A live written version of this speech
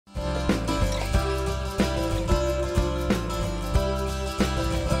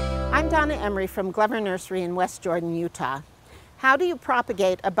Donna Emery from Glover Nursery in West Jordan, Utah. How do you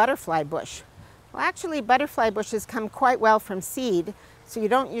propagate a butterfly bush? Well, actually, butterfly bushes come quite well from seed, so you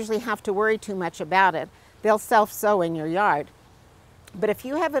don't usually have to worry too much about it. They'll self-sow in your yard. But if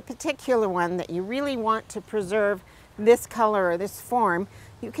you have a particular one that you really want to preserve this color or this form,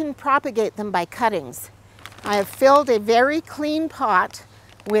 you can propagate them by cuttings. I have filled a very clean pot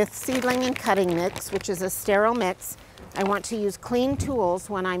with seedling and cutting mix, which is a sterile mix. I want to use clean tools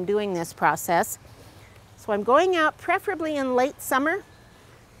when I'm doing this process. So I'm going out preferably in late summer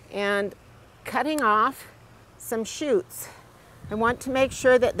and cutting off some shoots. I want to make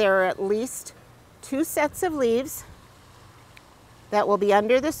sure that there are at least 2 sets of leaves that will be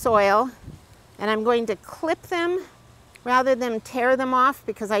under the soil, and I'm going to clip them rather than tear them off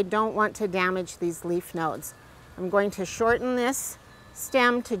because I don't want to damage these leaf nodes. I'm going to shorten this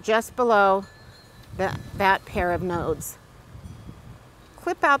stem to just below that pair of nodes.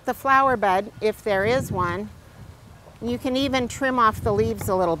 Clip out the flower bud if there is one. You can even trim off the leaves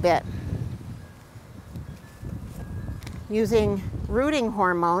a little bit. Using rooting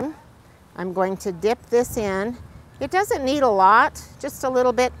hormone, I'm going to dip this in. It doesn't need a lot, just a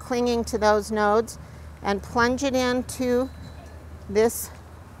little bit clinging to those nodes, and plunge it into this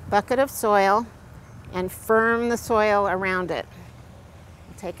bucket of soil and firm the soil around it.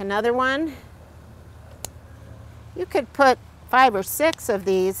 Take another one. You could put 5 or 6 of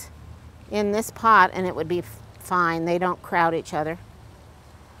these in this pot and it would be fine. They don't crowd each other.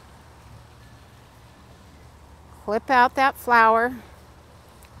 Clip out that flower,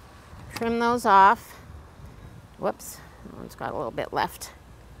 trim those off. Whoops, that one's got a little bit left.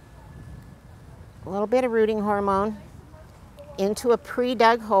 A little bit of rooting hormone into a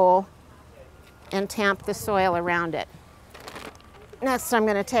pre-dug hole and tamp the soil around it. Next, I'm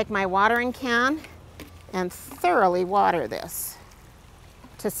going to take my watering can and thoroughly water this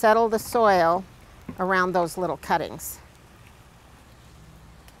to settle the soil around those little cuttings.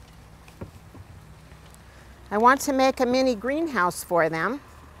 I want to make a mini greenhouse for them.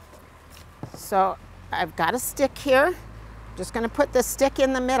 So I've got a stick here. Just going to put the stick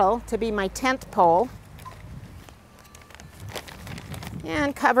in the middle to be my tent pole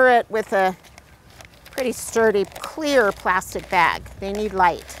and cover it with a pretty sturdy, clear plastic bag. They need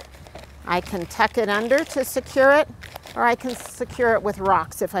light. I can tuck it under to secure it, or I can secure it with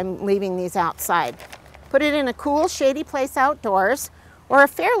rocks if I'm leaving these outside. Put it in a cool, shady place outdoors, or a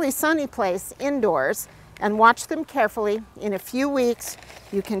fairly sunny place indoors, and watch them carefully. In a few weeks,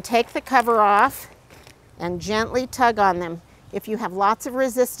 you can take the cover off and gently tug on them. If you have lots of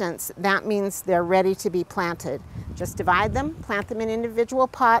resistance, that means they're ready to be planted. Just divide them, plant them in individual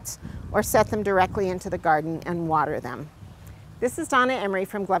pots, or set them directly into the garden and water them. This is Donna Emery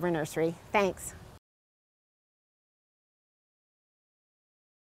from Glover Nursery. Thanks.